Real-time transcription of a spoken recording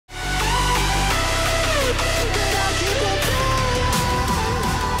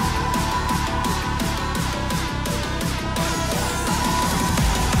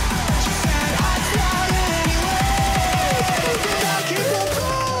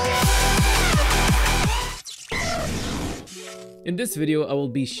In this video, I will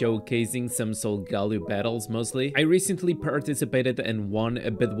be showcasing some Solgaleo battles mostly. I recently participated and won a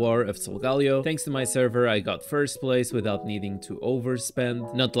bid war of Solgaleo. Thanks to my server, I got first place without needing to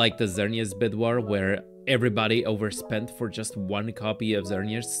overspend. Not like the Xerneas bid war where everybody overspent for just one copy of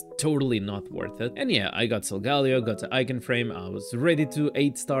Xerneas. Totally not worth it. And yeah, I got Solgaleo, got the icon frame. I was ready to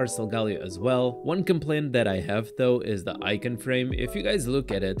 8-star Solgaleo as well. One complaint that I have though is the icon frame. If you guys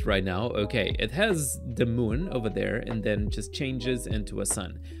look at it right now, okay, it has the moon over there and then just changes into a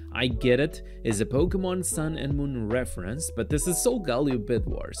sun. I get it, it's a Pokemon Sun and Moon reference, but this is Solgaleo bid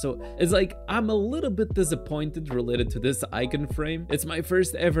war, so it's like I'm a little bit disappointed related to this icon frame. It's my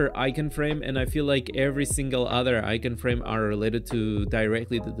first ever icon frame, and I feel like every single other icon frame are related to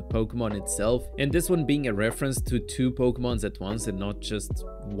directly to the Pokemon itself, and this one being a reference to 2 Pokemons at once and not just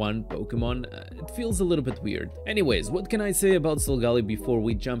one Pokemon, it feels a little bit weird. Anyways, what can I say about Solgaleo before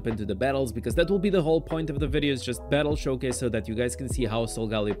we jump into the battles, because that will be the whole point of the video, is just battle showcase so that you guys can see how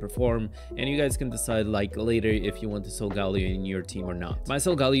Solgaleo perform and you guys can decide like later if you want a Solgaleo in your team or not. My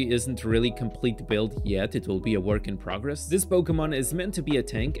Solgaleo isn't really complete build yet, it will be a work in progress. This Pokemon is meant to be a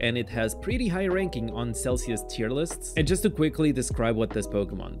tank and it has pretty high ranking on Celsius tier lists. And just to quickly describe what this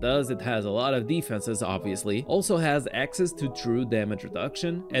Pokemon does, it has a lot of defenses obviously, also has access to true damage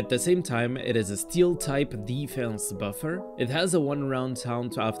reduction. At the same time, it is a steel type defense buffer. It has a 1-round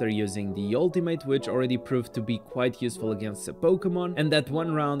taunt after using the ultimate, which already proved to be quite useful against a Pokemon, and that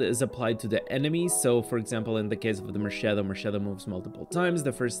 1 round is applied to the enemies. So for example, in the case of the Marshadow moves multiple times.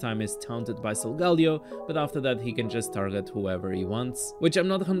 The first time is taunted by Solgaleo, but after that he can just target whoever he wants, which I'm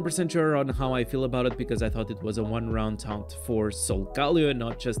not 100% sure on how I feel about it, because I thought it was a 1-round taunt for Solgaleo and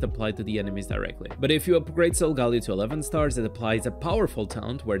not just applied to the enemies directly. But if you upgrade Solgaleo to 11 stars, it applies a powerful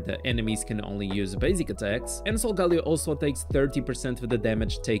taunt where the enemies can only use basic attacks, and Solgaleo also takes 30% of the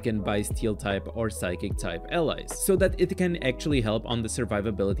damage taken by steel type or psychic type allies, so that it can actually help on the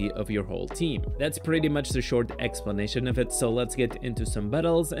survivability of your whole team. That's pretty much the short explanation of it, so let's get into some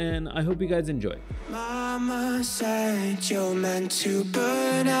battles and I hope you guys enjoy. Mama said you're meant to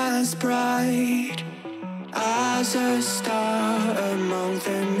burn as bright as a star among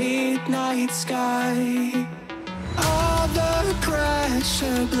the midnight sky. All the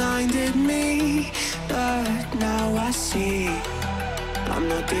pressure blinded me, but now I see I'm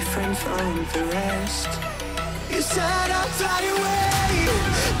not different from the rest. You said I'd fly away,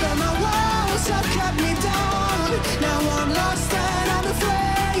 but my walls have kept me down. Now I'm lost and I'm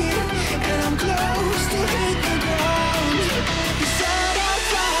afraid, and I'm close to hit the ground. You said I'd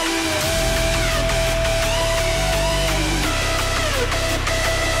fly away,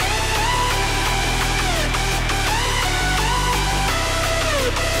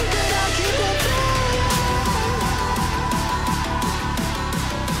 but I'll keep on flying.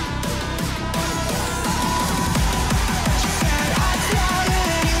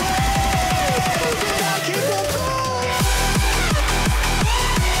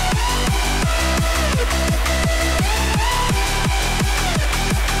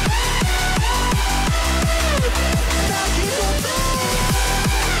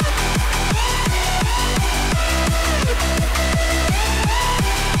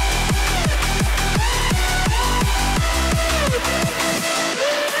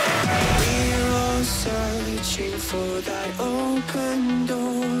 For that open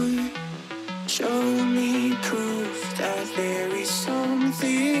door, show me proof that there is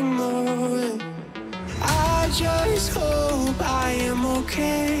something more. I just hope I am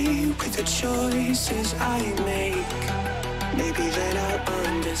okay with the choices I make. Maybe then I'll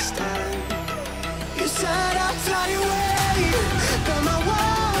understand. You said I'd fly away, but my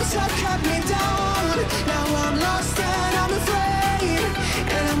walls have kept me down. Now I'm lost and I'm afraid,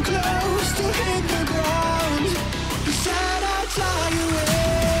 and I'm close to hit the ground. You said I'd fly away,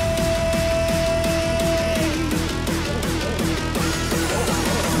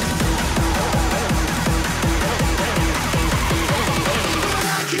 but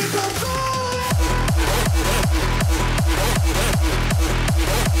I keep on falling.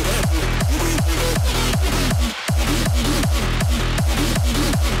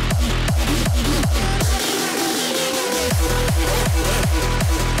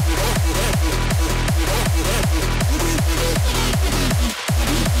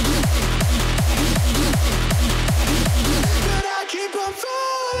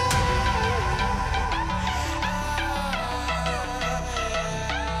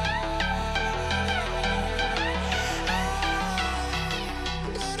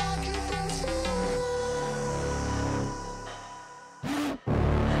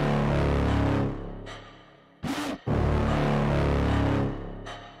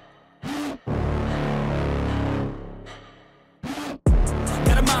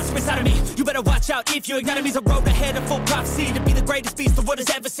 better watch out if you ignite me's a road ahead of full prophecy to be the greatest beast the world has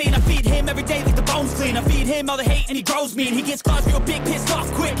ever seen. I feed him every day like the bones clean. I feed him all the hate and he grows me, and he gets claws real big, pissed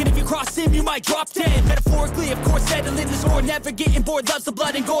off quick, and if you cross him you might drop dead. Metaphorically, of course, settling the score, never getting bored, loves the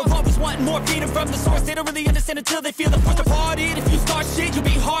blood and gore, always wanting more, feeding from the source. They don't really understand until they feel the force departed. If you start shit, you'll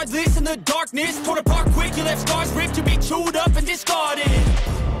be heartless in the darkness, torn apart quick, you left scars ripped, you'll be chewed up and discarded.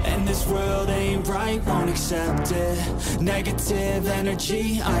 And this world ain't right, won't accept it. Negative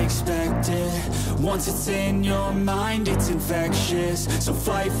energy, I expect it. Once it's in your mind, it's infectious. So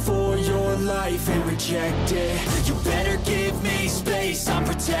fight for your life and reject it. You better give me space, I'm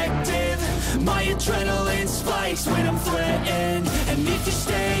protective. My adrenaline spikes when I'm threatened. And if you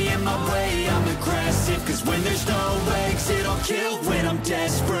stay in my way, I'm aggressive. Cause when there's no exit, I'll kill when I'm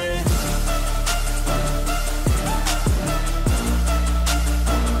desperate.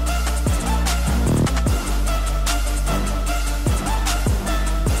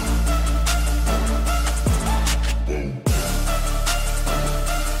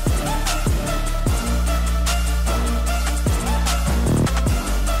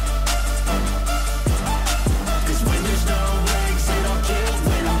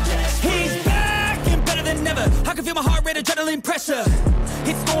 Adrenaline pressure,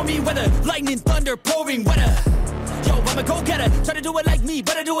 it's stormy weather, lightning, thunder, pouring weather. Yo, I'm a go-getter, try to do it like me,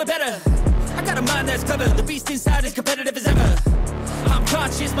 but I do it better. I got a mind that's clever, the beast inside is competitive as ever. I'm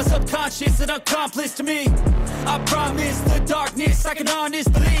conscious, my subconscious, an accomplice to me. I promise the darkness, I can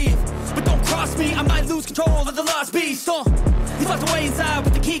honest believe. But don't cross me, I might lose control of the lost beast. He's locked away inside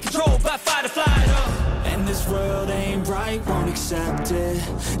with the key control by fight or flight. And this world ain't right, won't accept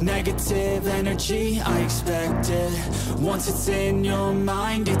it. Negative energy, I expect it. Once it's in your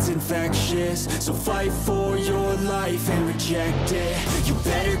mind, it's infectious. So fight for your life and reject it. You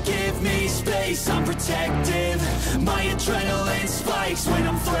better give me space, I'm protective. My adrenaline spikes when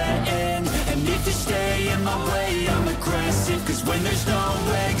I'm threatened. And if you stay in my way, I'm aggressive. Cause when there's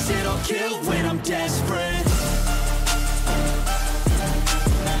no exit, I'll kill when I'm desperate.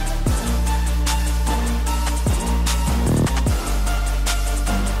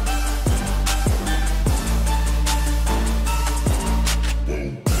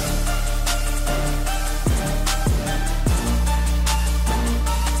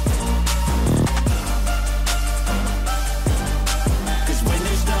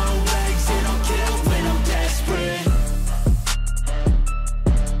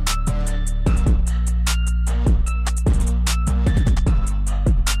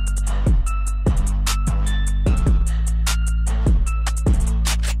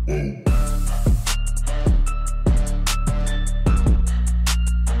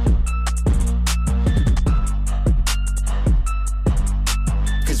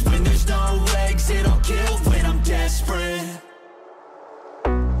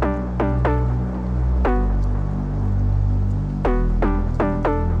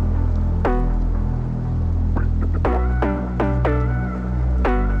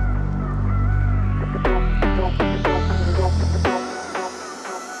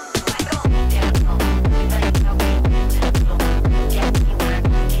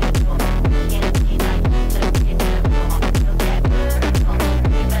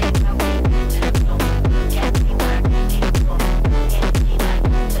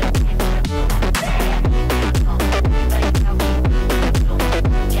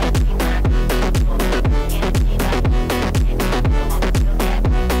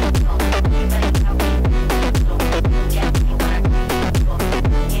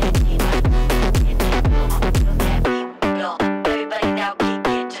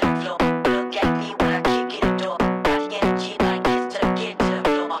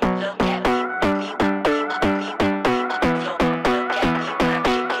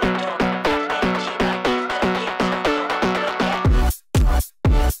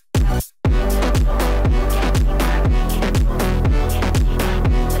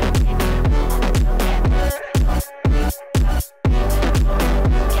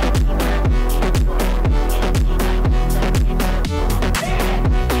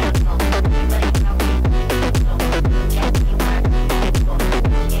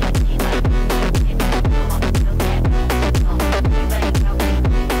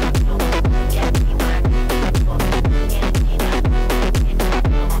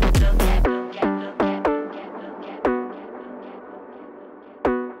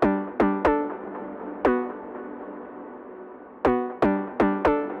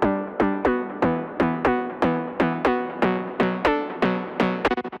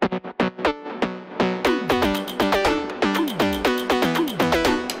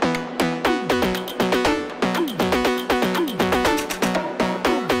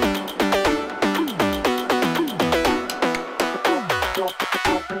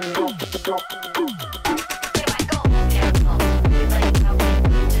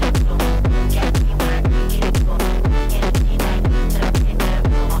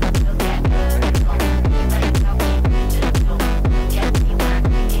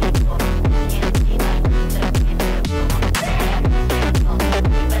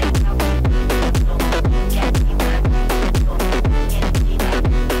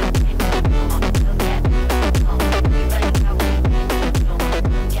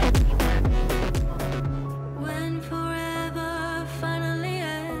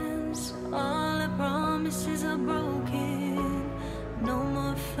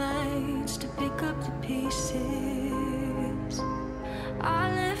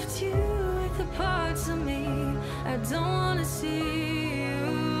 don't wanna see